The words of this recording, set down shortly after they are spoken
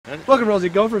Welcome to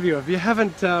Aussie Golf Review. If you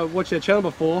haven't watched our channel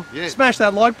before, smash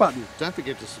that like button. Don't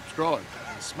forget to subscribe.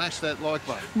 Smash that like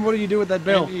button. And what do you do with that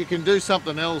bell? And you can do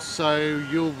something else so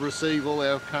you'll receive all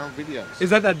our current videos. Is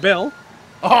that bell?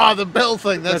 Oh, the bell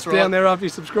thing, that's right. Down there after you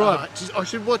subscribe. I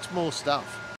should watch more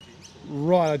stuff.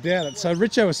 Right, I doubt it. So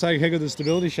Richo was saying how good the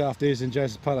stability shaft is in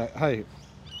Jason's putter. Hey,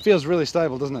 feels really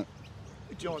stable, doesn't it?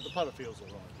 The putter feels all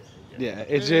right. Yeah,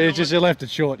 it's just you left it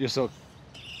short. You saw.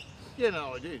 Yeah,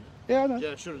 no, I did. Yeah, I know.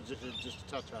 Yeah, I should have just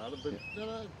a touch harder, but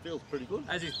no, it feels pretty good.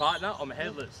 As his partner, I'm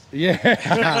headless.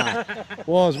 Yeah.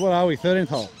 What are we? 13th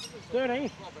hole. 13.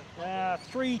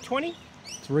 320.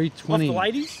 320. Off the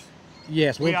ladies.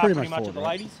 Yes, we we're are pretty much at the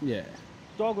ladies. Yeah.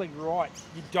 Dogleg right.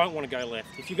 You don't want to go left.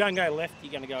 If you're going to go left,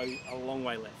 you're going to go a long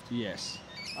way left. Yes.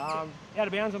 Out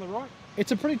of bounds on the right.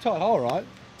 It's a pretty tight hole, right?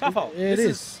 Tough hole. It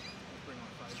is.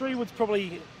 3 wood's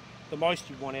probably the most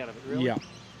you want out of it, really. Yeah.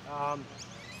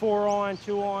 4 iron,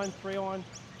 2 iron, 3 iron.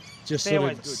 Just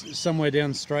sort of somewhere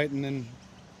down straight, and then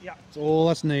it's all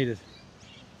that's needed.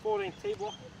 14th tee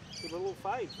block with a little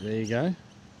fade. There you go.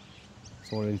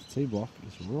 14th tee block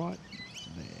is right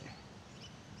there.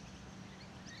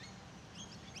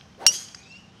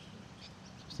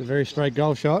 It's a very straight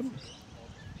golf shot.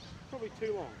 Probably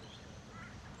too long.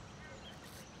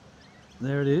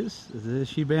 There it is. Is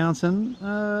she bouncing?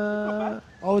 I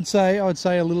would say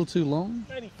a little too long.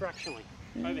 Maybe fractionally.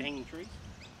 Overhanging trees.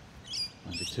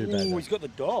 Won't be too bad. He's got the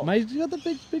dog. Mate, he's got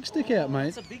the big stick out, mate.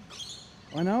 It's a big.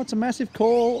 I know it's a massive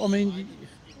call. I mean,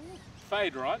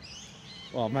 Fade, right?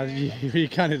 Well, mate, you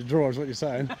can't hit a draw, is what you're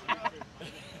saying.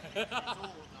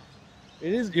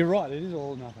 It is. You're right. It is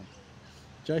all or nothing.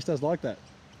 Jace does like that.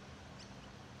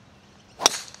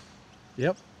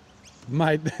 Yep.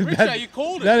 Mate, Richo, you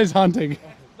called it. That is hunting.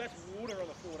 That's water on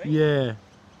the 14. Yeah.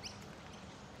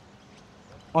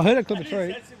 I heard it clip a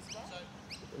tree.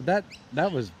 That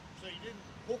was. So you didn't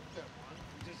hook that one,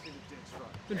 you just hit it dead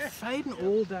straight. Been fading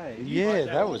all day. You Yeah,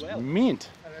 that was mint.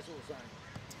 And that's what we're saying.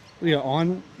 We got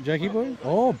on Jakey boy.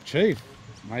 Oh, chief.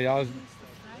 Mate, I was.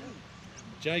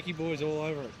 Jakey boy's all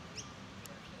over it.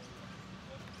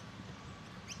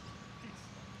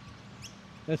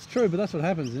 That's true, but that's what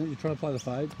happens, isn't it? You try to play the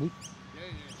fade. Whoop.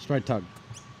 Straight tug.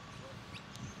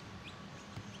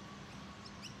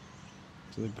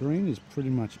 So the green is pretty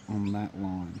much on that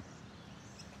line.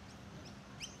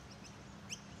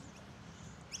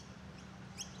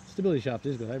 Stability shaft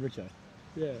is good, hey Richo?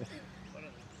 Yeah.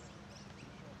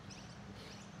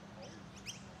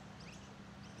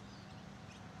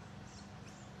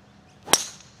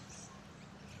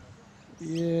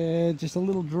 Yeah, just a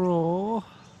little draw.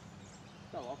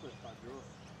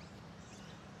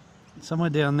 Somewhere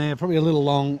down there, probably a little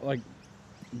long. Like,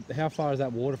 how far is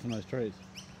that water from those trees?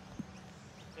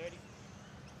 30.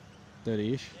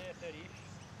 30-ish. Yeah,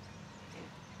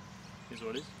 30-ish. Is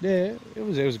what it is. Yeah, it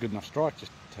was a good enough strike.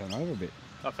 Just turn over a bit.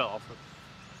 I fell off it.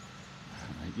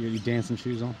 You got your dancing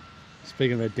shoes on.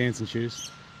 Speaking about dancing shoes.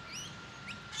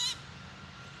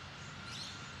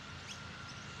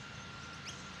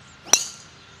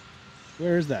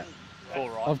 Where is that? All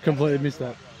right. I've completely missed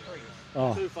that.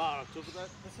 Oh. Too far up top of that.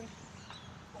 Listen.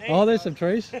 Oh, there's some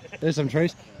trees. There's some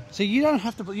trees. So you don't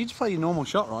have to. You just play your normal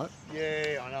shot, right?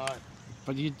 Yeah, I know.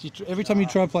 But every time you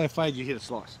try to play a fade, you hit a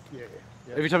slice. Yeah.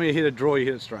 Every time you hit a draw, you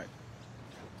hit it straight.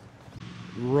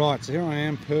 Right, so here I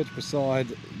am perched beside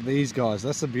these guys.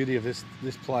 That's the beauty of this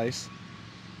place.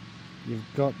 You've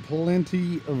got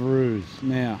plenty of roos.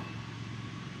 Now,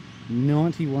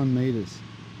 91 metres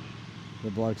the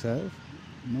blokes have.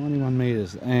 91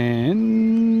 metres.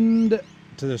 And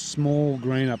to the small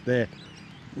green up there.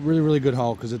 Really, really good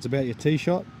hole because it's about your tee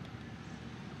shot.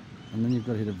 And then you've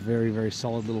got to hit a very, very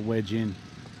solid little wedge in.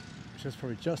 Which is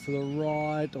probably just to the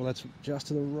right. Oh, that's just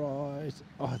to the right.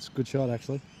 Oh, it's a good shot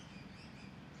actually.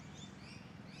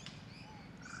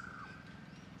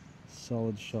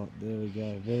 Solid shot. There we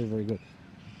go. Very, very good.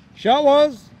 Shot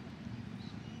was.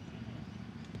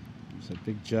 So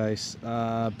Big Jace.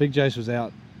 Big Jace was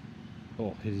out.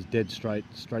 Oh, he's dead straight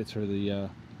through the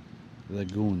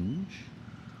gunge.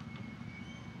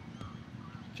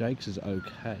 Jake's is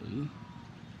okay.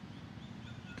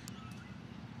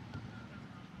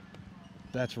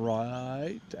 That's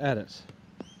right at it.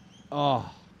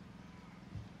 Oh.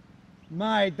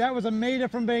 Mate, that was a metre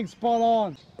from being spot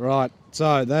on. Right,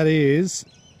 so that is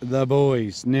the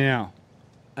boys. Now,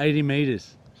 80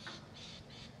 metres.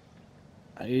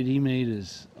 80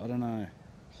 metres. I don't know.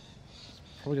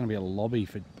 It's probably going to be a lobby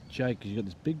for Jake because you've got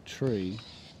this big tree.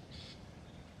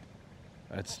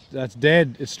 That's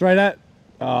dead. It's straight at.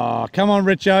 Oh, come on,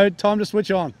 Richo. Time to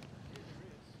switch on.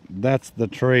 That's the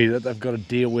tree that they've got to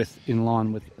deal with in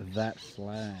line with that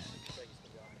flag.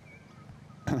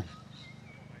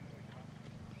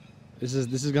 This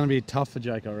is going to be tough for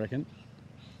Jake, I reckon.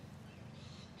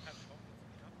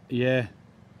 Yeah,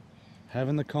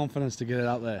 having the confidence to get it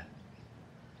up there.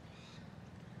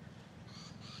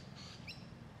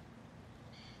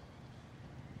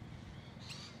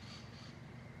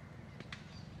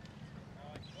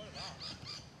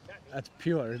 That's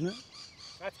pure, isn't it?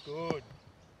 That's good.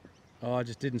 Oh, I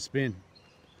just didn't spin.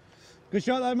 Good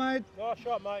shot though, mate. Nice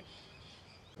shot, mate.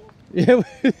 Yeah.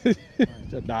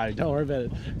 No, don't worry about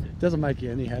it. It doesn't make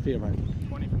you any happier, mate.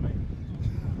 20 for me.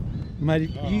 Mate,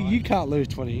 you can't lose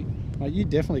 20. Mate, you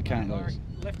definitely can't lose.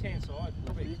 Left hand side,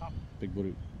 probably cup. Big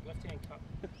booty. Left hand cup.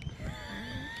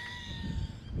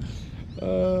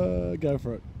 Go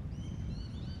for it.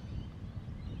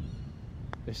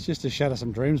 It's just to shatter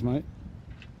some dreams, mate.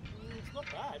 It's not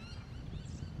bad.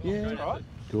 Yeah. Right.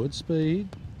 Good speed.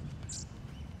 Just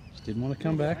didn't want to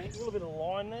come back. A little bit of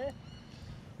line there.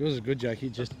 Yours is good, Jake. It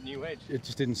just New edge. it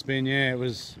just didn't spin. Yeah, it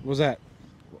was. What was that?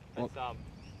 That's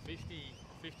 50,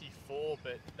 54,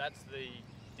 but that's the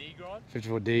D grind.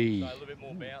 54D. So a little bit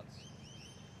more bounce.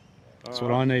 That's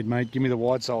what I need, mate. Give me the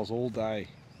wide soles all day.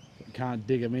 I can't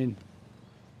dig them in.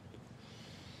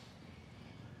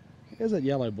 There's that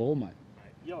yellow ball, mate.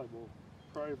 Yellow ball.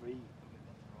 Pro V.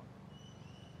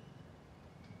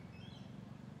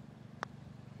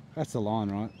 That's the line,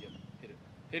 right? Yep. Hit it.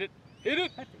 Hit it. Hit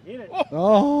it. Have to hit it.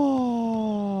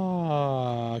 Oh,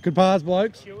 good pass,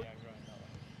 blokes. Kill it.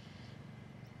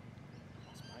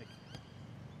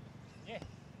 Yeah.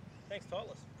 Thanks,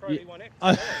 Titleist. Pro Yeah. V1X.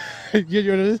 You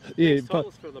know what it is? Yeah, Thanks,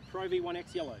 Titleist, for the Pro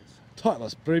V1X yellows.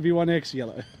 Titleist, Pro V1X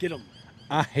yellow. Get them.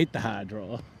 I hate the hard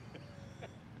draw.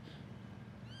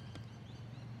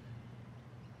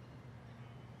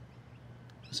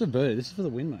 It's a birdie. This is for the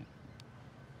win, mate.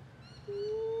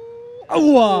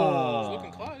 Oh! It's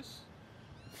looking close.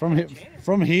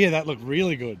 From here, that looked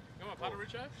really good. Come on, putter,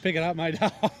 Richo. Pick it up, mate. Go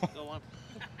on.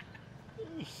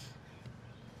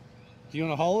 Do you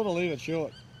want to hold it or leave it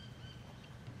short?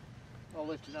 I'll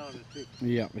let you know in a tick.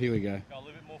 Yeah, here we go. Go a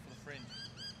little bit more for the fringe.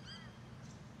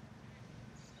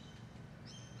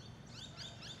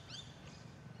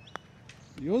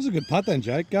 Yours is a good putt then,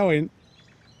 Jake. Go in.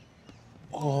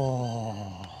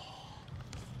 Oh.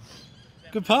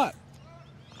 Good putt.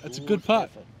 That's a good putt.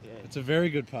 It's a very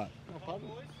good putt.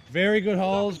 Very good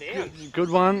holes. Good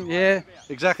one. Yeah,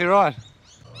 exactly right.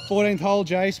 14th hole,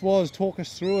 Jace, was. Talk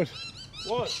us through it.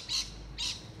 What?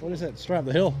 What is it? Straight up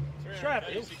the hill. Straight up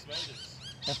the hill. 336 metres.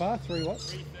 How far? 3 what?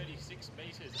 336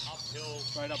 metres uphill.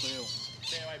 Straight up the hill.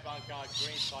 Fairway bunker,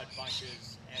 greenside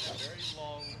bunkers, and a very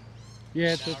long.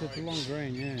 Yeah, it's a long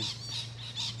green, yeah.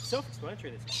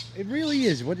 Self-explanatory, this. It really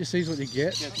is. What you see is what you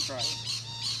get. Yeah, that's right.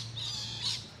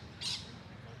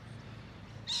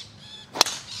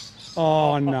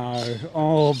 Oh, no.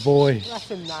 Oh, boy.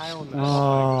 That's a nail, man.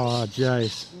 Oh,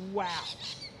 Jace. Wow.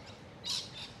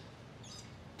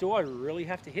 Do I really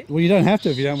have to hit? Well, you don't have to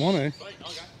if you don't want to. Sweet,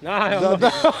 okay. No,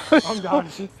 I'm done.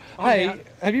 Hey, out.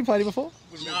 have you played here before?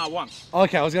 No, once.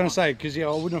 Okay, I was going to say, because yeah,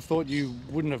 I wouldn't have thought you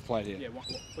wouldn't have played here. Yeah, what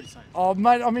are you saying? Oh,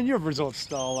 mate, I mean, you're a resort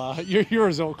style, you're a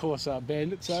resort course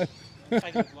bandit, so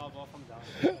Take the glove off, I'm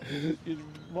done.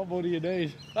 what more do you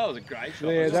need? That was a great shot.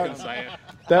 Yeah, I was that- just going to say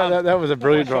it. That was a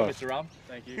brilliant Nice drive. shot, Mr. Rum.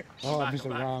 Thank you. Oh, Back, Mr.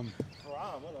 back. Ram.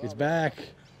 Right, He's back. Right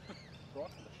from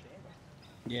the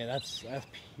shambles. Yeah, that's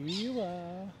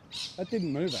pure. That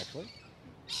didn't move, actually.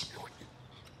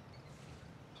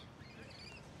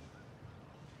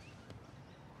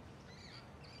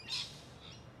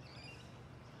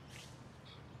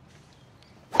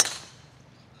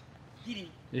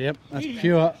 Yep, that's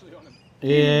pure.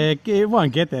 Yeah, it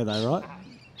won't get there though, right?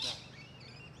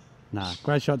 Nah,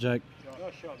 great shot, Jake.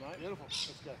 Nice shot, mate. Beautiful.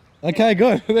 Let's go. Okay,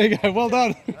 good. There you go. Well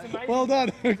done. Well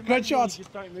done. It's Great shots. You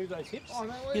just don't move those hips.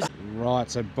 Right,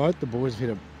 so both the boys have hit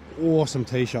an awesome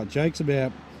tee shot. Jake's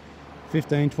about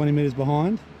 15, 20 metres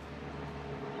behind.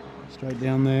 Straight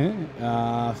down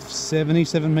there.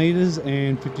 77 metres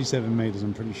and 57 metres,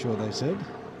 I'm pretty sure they said.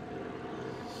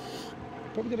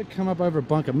 Probably going to come up over a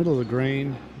bunker, middle of the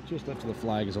green. Just after the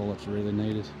flag is all that's really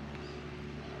needed.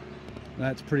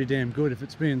 That's pretty damn good if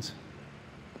it spins.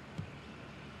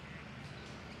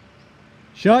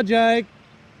 Shot, Jake.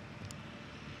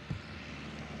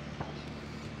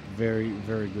 Very,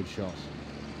 very good shot.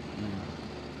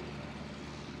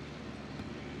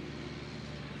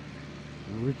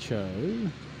 Richo.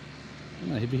 I don't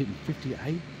know, he'd be hitting 58.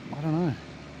 I don't know.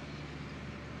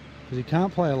 Because he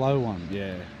can't play a low one.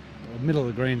 Yeah. Middle of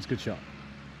the green's good shot.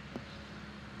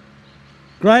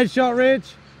 Great shot,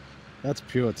 Rich. That's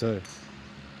pure too.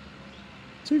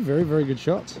 Two very, very good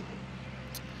shots.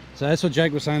 So that's what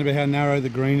Jake was saying about how narrow the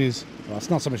green is. Well, it's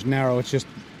not so much narrow, it's just,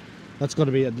 that's got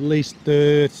to be at least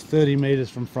 30 metres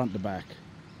from front to back.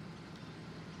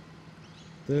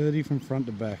 30 from front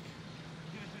to back.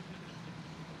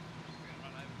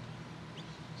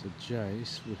 So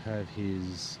Jace would have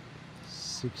his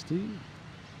 60.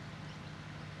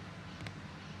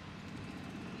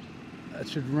 That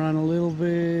should run a little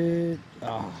bit.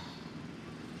 Oh.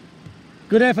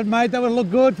 Good effort, mate. That would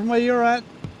look good from where you're at.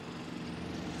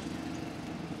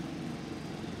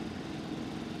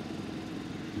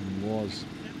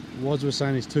 Was was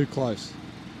saying he's too close.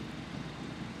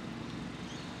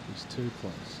 He's too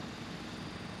close.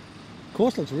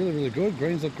 Course looks really, really good.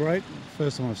 Greens look great.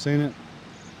 First time I've seen it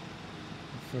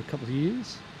for a couple of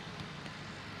years.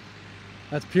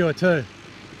 That's pure too.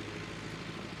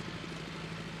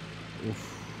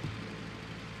 Oof.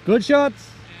 Good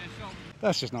shots. Yeah, shot.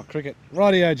 That's just not cricket.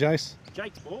 Rightio, Jace.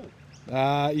 Jake's ball.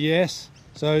 Yes.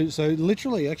 So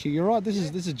literally, actually, you're right. This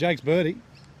is Jake's birdie.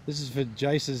 This is for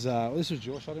Jace's. This was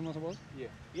your shot, in what it was. Yeah.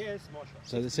 Yeah, it's my shot.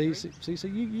 So so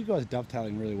you guys are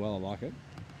dovetailing really well. I like it.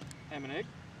 Ham and egg.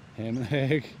 Ham and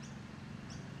egg.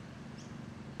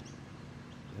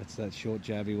 That's that short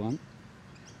jabby one.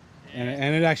 Yeah.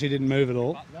 And it actually didn't move at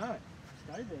all. No,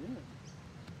 stayed there, didn't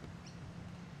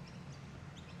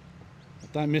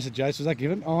it? Don't miss it, Jace. Was that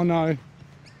given? Oh no.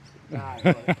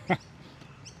 No.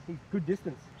 Good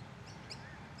distance.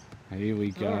 Here we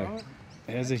go. Right.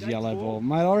 There's this Jake's yellow ball. ball.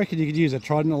 Mate, I reckon you could use a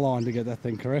trident line to get that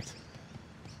thing correct.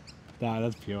 No,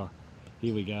 that's pure.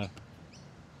 Here we go.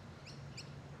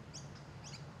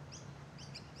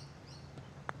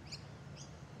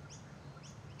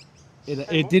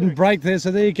 It didn't break there,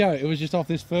 so there you go. It was just off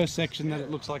this first section that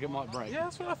it looks like it might break. Yeah,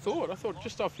 that's what I thought. I thought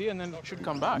just off here and then it should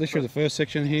come back. Literally the first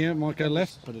section here might go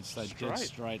left, but it's stayed dead Straight.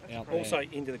 straight out there. Also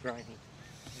into the grain here.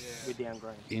 Yeah. We're down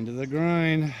grain. Into the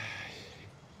grain.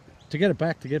 To get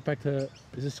back to,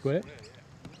 is this square?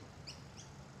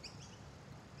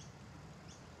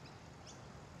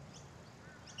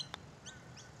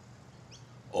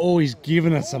 Oh, he's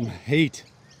giving us some heat.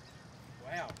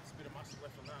 Wow, it's a bit of mustard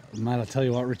left on that. Mate, I'll tell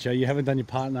you what, Richo, you haven't done your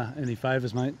partner any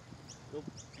favours, mate. Look,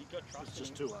 you got trust. It's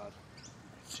just too hard.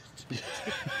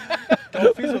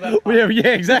 Golf is or that Yeah,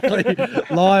 yeah,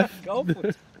 exactly. Life. Golf.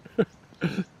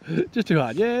 Just too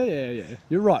hard. Yeah.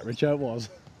 You're right, Richo, it was.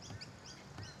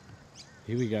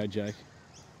 Here we go, Jake.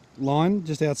 Line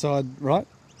just outside, right?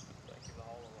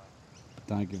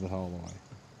 Don't give the hole away.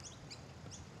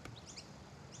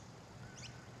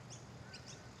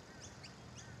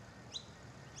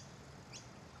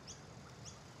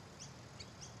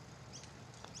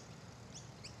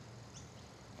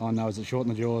 Oh no, is it short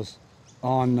in the jaws?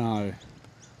 Oh no.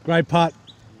 Great putt.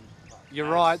 You're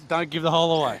right, don't give the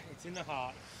hole away. It's in the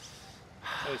heart.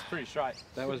 It was pretty straight.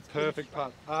 That was perfect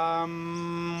putt.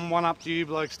 One up to you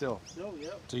blokes still. Still,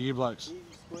 yep. To you blokes. Easy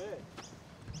square.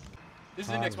 This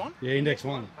is the next one? Yeah, index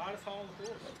one. Hardest hole in the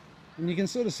course. And you can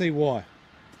sort of see why.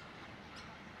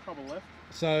 Trouble left.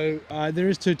 So there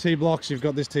is two tee blocks. You've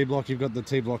got this tee block, you've got the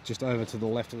tee block just over to the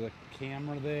left of the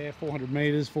camera there. 400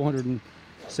 metres,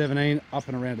 417, up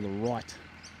and around to the right.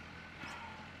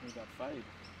 We got fade.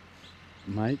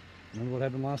 Mate, remember what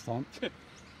happened last time?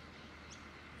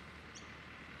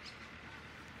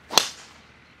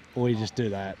 Or you just do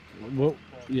that. Well,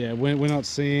 yeah, we're not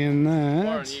seeing Warren,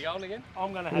 that. are you going again?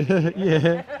 I'm going to have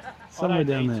Yeah, I somewhere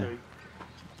don't down need there. to.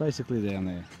 Basically down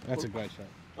there. That's a great shot.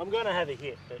 I'm going to have a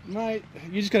hit, but Mate,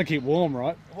 you just got to keep warm,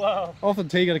 right? well, Off the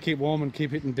tee, you got to keep warm and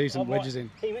keep hitting decent wedges in.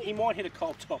 He might hit a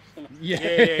cold top. Yeah,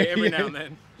 every now and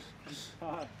then.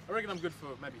 Uh, I reckon I'm good for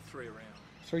maybe 3 around.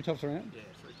 3 tops around? Yeah,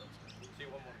 3 tops. See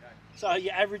one more game. so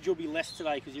your average will be less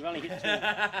today because you've only hit 2.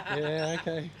 Yeah,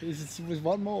 okay. There's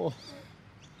one more.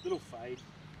 Little fade.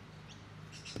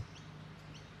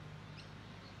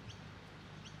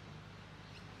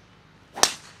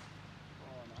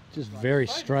 Just very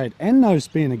straight. And no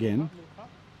spin again.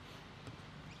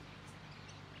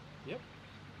 Yep.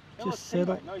 Just set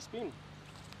up. No spin.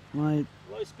 Mate,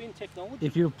 Low spin technology.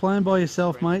 if you were playing by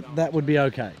yourself, mate, that would be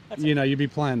okay. That's You know, you'd be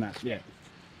playing that. Yeah.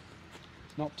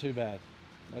 Not too bad.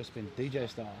 No spin. DJ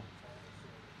style.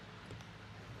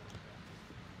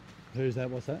 Who's that?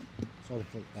 What's that? Oh,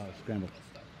 scramble.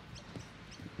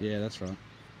 Yeah, that's right.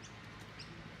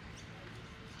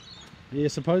 Yeah,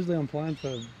 supposedly I'm playing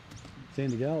for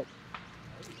Sandy Gallop.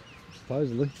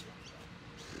 Supposedly.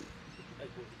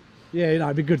 Yeah, you know,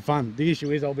 it'd be good fun. The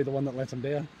issue is I'll be the one that lets them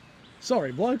down.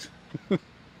 Sorry, blokes.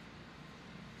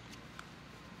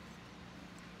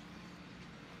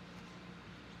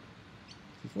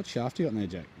 What shaft you got in there,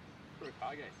 Jack? For a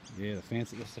car game. Yeah,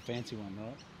 that's the fancy one,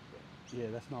 right? Yeah,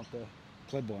 that's not the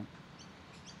pleb one.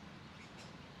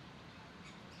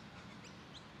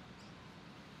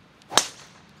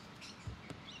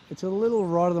 It's a little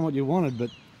righter than what you wanted,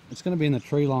 but it's going to be in the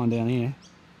tree line down here.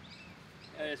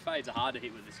 Yeah, his fades are hard to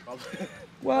hit with this club.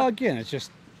 Well, again, it's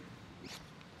just,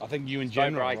 I think you in Don't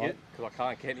general, break right? it, because I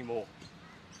can't get any more.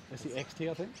 That's the XT,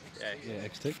 I think? Yeah. Yeah,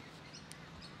 XT.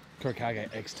 Kurokage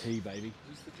XT, baby.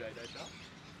 Is this the JD shot?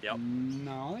 Yep.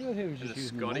 No, I think it was And just the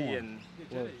using Scotty the and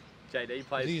well, JD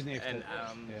plays, he's the XT. and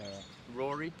Yeah, right.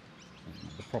 Rory,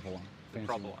 The proper one. the Fancy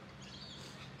proper one. one.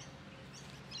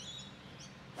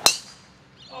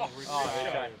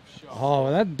 Oh,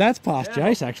 well, that's past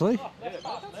Jace, actually. That's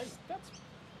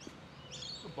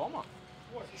a bomber.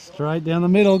 Straight down the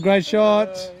middle, great shot.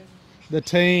 The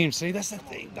team, see, that's the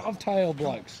thing, dovetail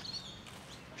blokes.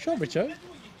 Shot, Richo.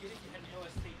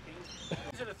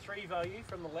 Is it a 3 value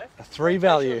from the left? A 3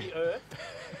 value. The earth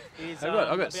is, I've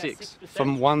got about 6. 6%.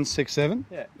 From 167?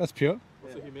 Yeah. That's pure.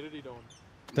 What's the humidity doing?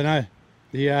 Don't know.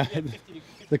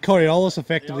 The Coriolis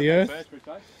effect of the earth. First,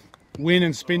 Richo. Wind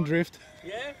and spin drift.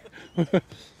 Yeah.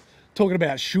 Talking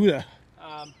about shooter.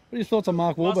 What are your thoughts on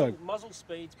Mark Wahlberg? Muzzle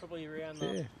speed's probably around the...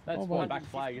 Yeah. That's Oh, one mate. back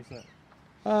flag, isn't it?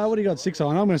 What do you got? 6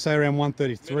 iron. I'm going to say around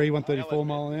 133, 134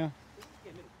 mile an hour.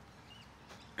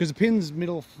 Because the pin's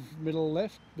middle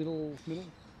left, middle.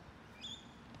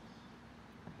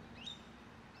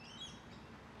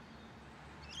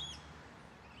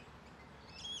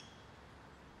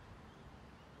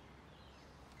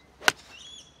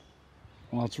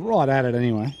 Well, it's right at it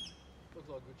anyway. Looks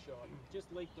like a good shot. Just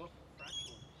leaked off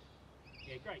fractionally.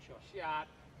 Yeah, great shot. Shot.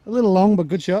 A little long, but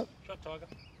good shot. Shot, Tiger.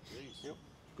 Yep.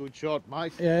 Good shot,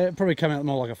 mate. Yeah, it probably came out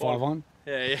more like a 5 iron.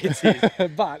 Yeah, it's his.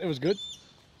 But it was good.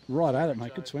 Right at it,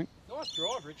 mate. Good swing. Nice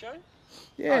drive, Richo.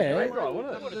 Yeah. Great drive,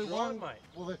 wasn't it? What a drive, mate.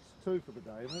 Well, that's 2 for the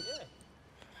day, isn't it?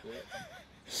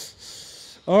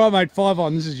 Yeah. All right, mate. 5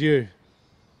 on. This is you.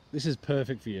 This is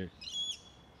perfect for you.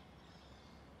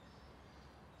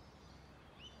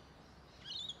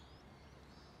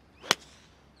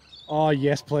 Oh,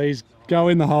 yes, please. Go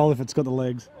in the hole if it's got the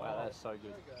legs. Wow, that's so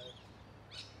good.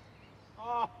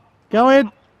 Go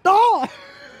in. Oh!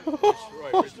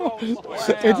 Wow.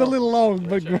 It's a little long,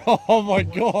 but oh my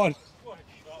God.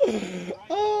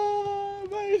 Oh,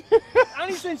 mate.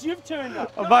 Only since you've turned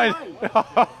up. Oh, mate. How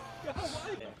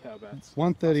about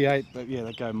 138, but yeah,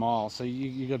 that go miles. So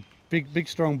you got big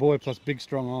strong boy plus big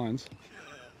strong irons.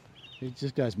 It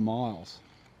just goes miles.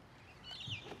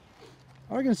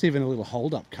 I reckon it's even a little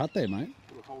hold up cut there, mate.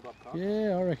 little hold up cut?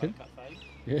 Yeah, I reckon. Cut fade.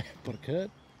 Yeah, put a cut.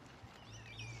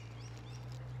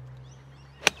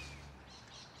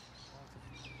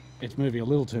 It's moving a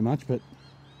little too much, but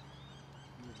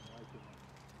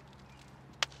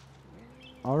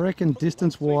I reckon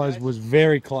distance-wise was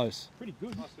very close. Pretty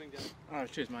good. Nice swing down. Oh,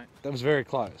 cheers, mate. That was very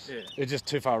close. Yeah. It's just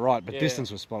too far right, but Yeah. distance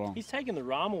was spot on. He's taking the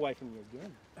ram away from you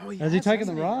again. Oh, Has he taken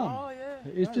the ram? Oh,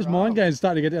 yeah. It's just mind games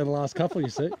starting to get down the last couple, you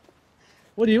see.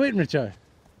 What are you eating, Richo?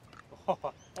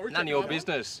 None of your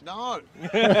business. No. You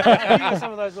got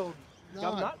some of those little gum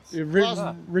No. nuts? Yeah,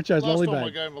 Last Richo's lolly time I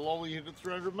bag. gave him a lolly, he hit it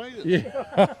 300 metres. Yeah,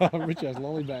 Richo's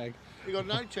lolly bag. You got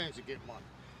no chance of getting one.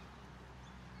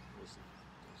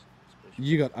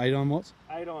 You got 8 on watts?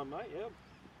 8 on, mate, yeah.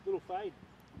 Little fade.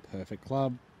 Perfect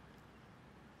club.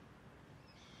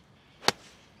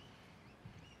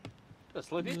 A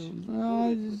slippage?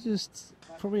 No, it's just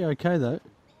probably okay though.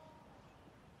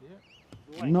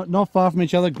 Length. Not far from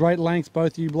each other. Great length,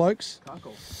 both you blokes.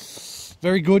 Cool.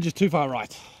 Very good, just too far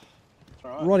right.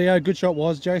 Right. Rightio, good shot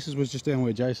was. Jace's was just down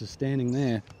where Jace is standing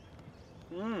there.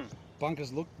 Mm.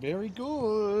 Bunkers look very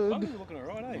good. Bunkers are looking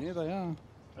alright, eh? Yeah, they are.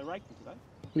 They raked them today.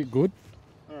 We're good.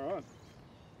 Alright.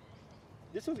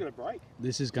 This one's going to break.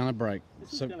 This is gonna break.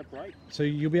 This is So, going to break. so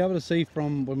you'll be able to see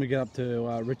from when we get up to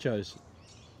Richo's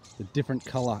the different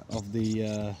colour of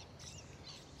the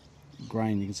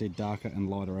grain. You can see darker and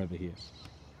lighter over here.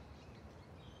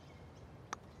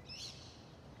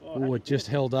 Oh, it just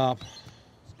held up.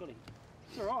 Scotty.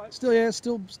 It's alright. Still, yeah,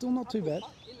 still not too bad.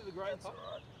 Into the grade.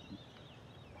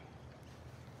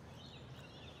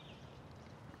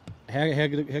 How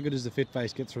good does the fit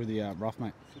face get through the rough,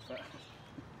 mate? I'll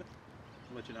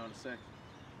let you know in a sec.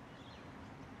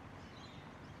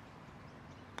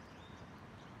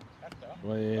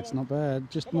 Well, yeah, it's not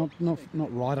bad. Just not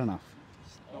right enough.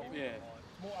 Oh, yeah.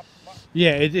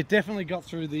 Yeah, it definitely got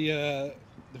through the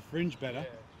fringe better.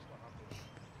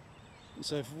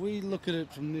 So if we look at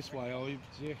it from this way,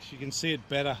 you can see it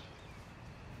better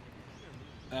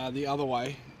the other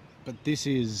way. But this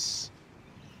is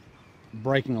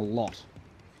breaking a lot.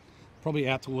 Probably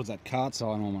out towards that cart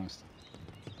sign almost.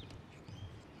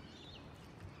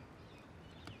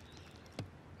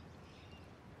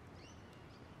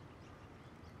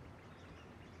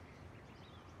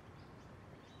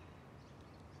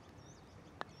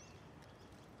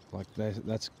 Like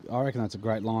that's, I reckon that's a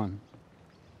great line.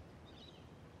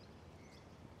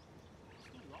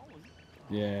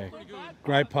 Yeah,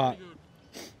 great putt.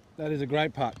 That is a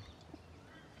great putt.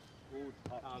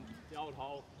 The old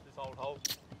hole, this old hole,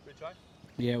 Richo.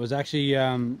 Yeah, it was actually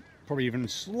probably even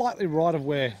slightly right of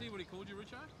where. See what he called you,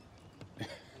 Richo? An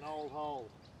old hole.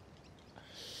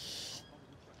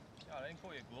 No, I didn't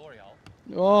call you a glory hole.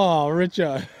 Oh,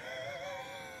 Richo.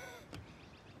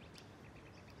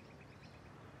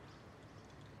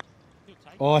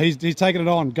 Oh, he's taking it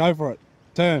on. Go for it.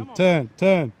 Turn, turn,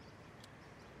 turn.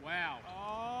 Wow.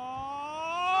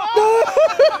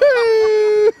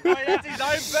 Oh, That's his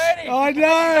own birdie. I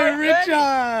know,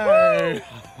 Richo.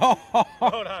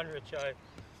 Well done, Richo.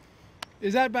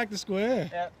 Is that back to square?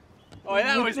 Yeah. Oh,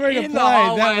 that was Three to in play. the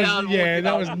hole. That was, yeah,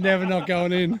 that was never not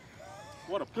going in.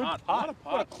 What a putt.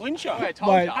 What a clincher. Hey,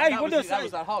 told Mate. you. Hey, That what was did I it, that say?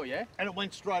 was that hole, yeah? And it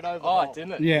went straight over the Oh, hole.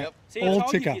 didn't it? Yeah, Yep. See, I all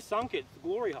told you ticker. if you sunk it, it's the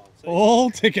glory hole. See? All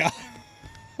ticker.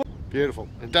 Beautiful.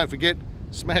 And don't forget,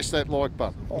 smash that like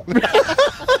button. Oh, you're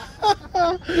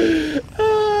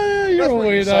That's a what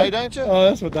you weirdo. say, don't you? Oh,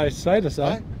 that's what they say to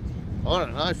say. Hey? I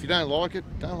don't know. If you don't like it,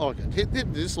 don't like it.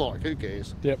 Hit dislike. Who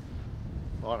cares? Yep.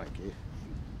 I don't care.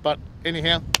 But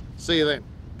anyhow, see you then.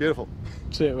 Beautiful.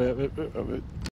 See you.